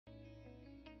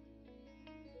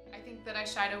think that I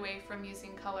shied away from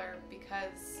using color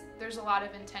because there's a lot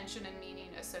of intention and meaning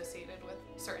associated with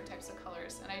certain types of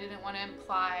colors, and I didn't want to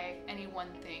imply any one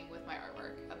thing with my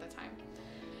artwork at the time.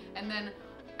 And then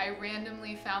I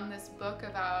randomly found this book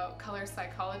about color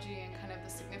psychology and kind of the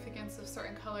significance of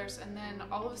certain colors, and then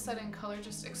all of a sudden color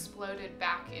just exploded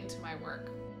back into my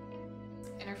work.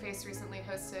 Interface recently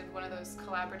hosted one of those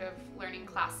collaborative learning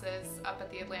classes up at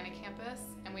the Atlanta campus,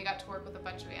 and we got to work with a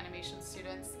bunch of animation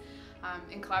students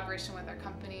in collaboration with our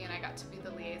company, and I got to be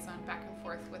the liaison back and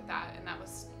forth with that, and that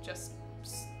was just,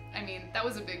 I mean, that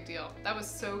was a big deal. That was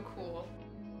so cool.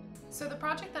 So the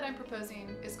project that I'm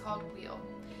proposing is called Wheel,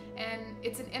 and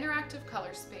it's an interactive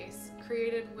color space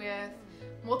created with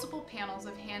multiple panels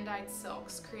of hand-dyed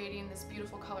silks, creating this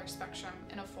beautiful color spectrum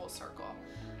in a full circle.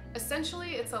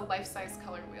 Essentially, it's a life-size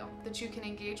color wheel that you can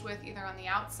engage with either on the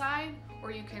outside,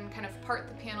 or you can kind of part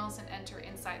the panels and enter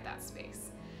inside that space.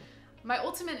 My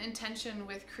ultimate intention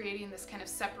with creating this kind of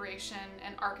separation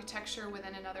and architecture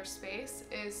within another space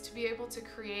is to be able to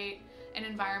create an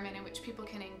environment in which people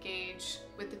can engage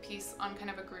with the piece on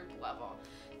kind of a group level.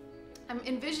 I'm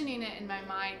envisioning it in my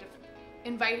mind of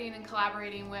inviting and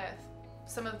collaborating with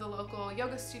some of the local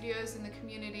yoga studios in the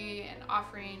community and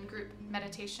offering group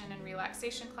meditation and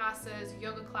relaxation classes,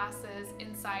 yoga classes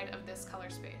inside of this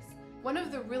color space. One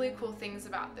of the really cool things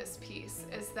about this piece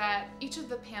is that each of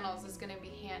the panels is going to be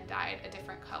hand-dyed a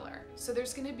different color. So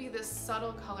there's going to be this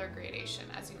subtle color gradation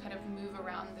as you kind of move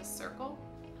around this circle.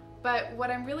 But what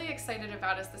I'm really excited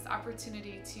about is this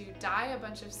opportunity to dye a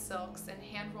bunch of silks and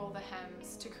hand roll the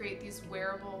hems to create these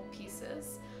wearable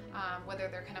pieces, whether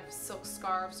they're kind of silk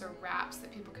scarves or wraps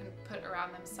that people can put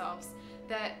around themselves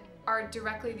that are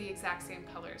directly the exact same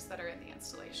colors that are in the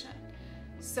installation.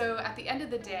 So at the end of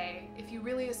the day, if you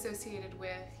really associated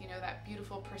with, you know, that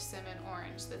beautiful persimmon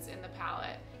orange that's in the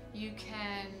palette, you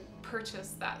can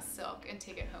purchase that silk and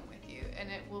take it home with you,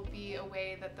 and it will be a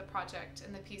way that the project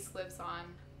and the piece lives on.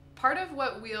 Part of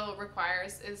what Wheel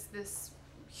requires is this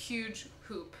huge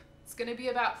hoop. It's going to be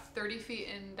about 30 feet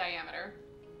in diameter,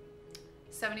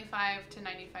 75 to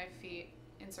 95 feet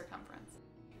in circumference.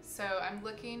 So I'm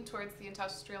looking towards the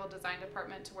industrial design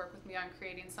department to work with me on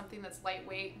creating something that's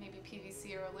lightweight, maybe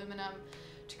PVC or aluminum,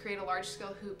 to create a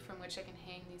large-scale hoop from which I can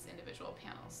hang these individual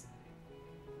panels.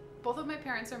 Both of my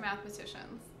parents are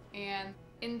mathematicians, and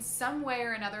in some way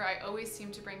or another I always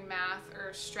seem to bring math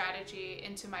or strategy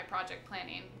into my project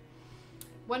planning.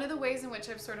 One of the ways in which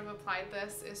I've sort of applied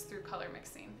this is through color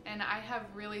mixing, and I have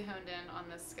really honed in on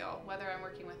this skill. Whether I'm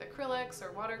working with acrylics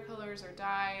or watercolors or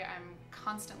dye, I'm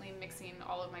constantly mixing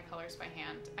all of my colors by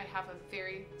hand. I have a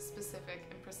very specific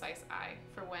and precise eye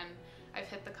for when I've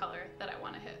hit the color that I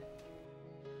want to hit.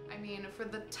 I mean, for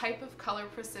the type of color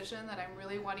precision that I'm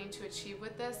really wanting to achieve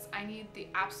with this, I need the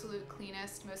absolute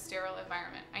cleanest, most sterile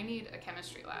environment. I need a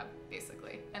chemistry lab,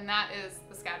 basically, and that is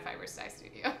the SCAD Fibers Dye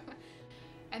Studio.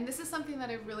 And this is something that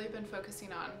I've really been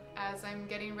focusing on as I'm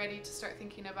getting ready to start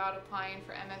thinking about applying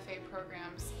for MFA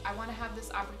programs. I want to have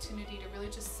this opportunity to really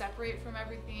just separate from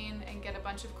everything and get a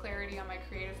bunch of clarity on my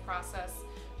creative process,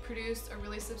 produce a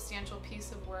really substantial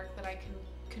piece of work that I can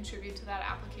contribute to that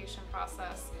application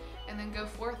process, and then go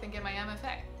forth and get my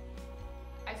MFA.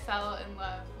 I fell in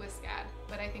love with SCAD,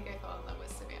 but I think I fell in love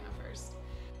with Savannah first.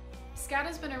 SCAD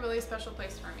has been a really special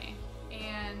place for me,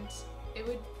 and it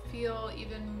would feel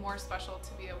even more special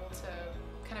to be able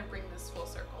to kind of bring this full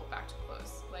circle back to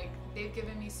close. Like, they've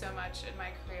given me so much in my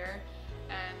career,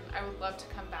 and I would love to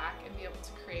come back and be able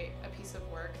to create a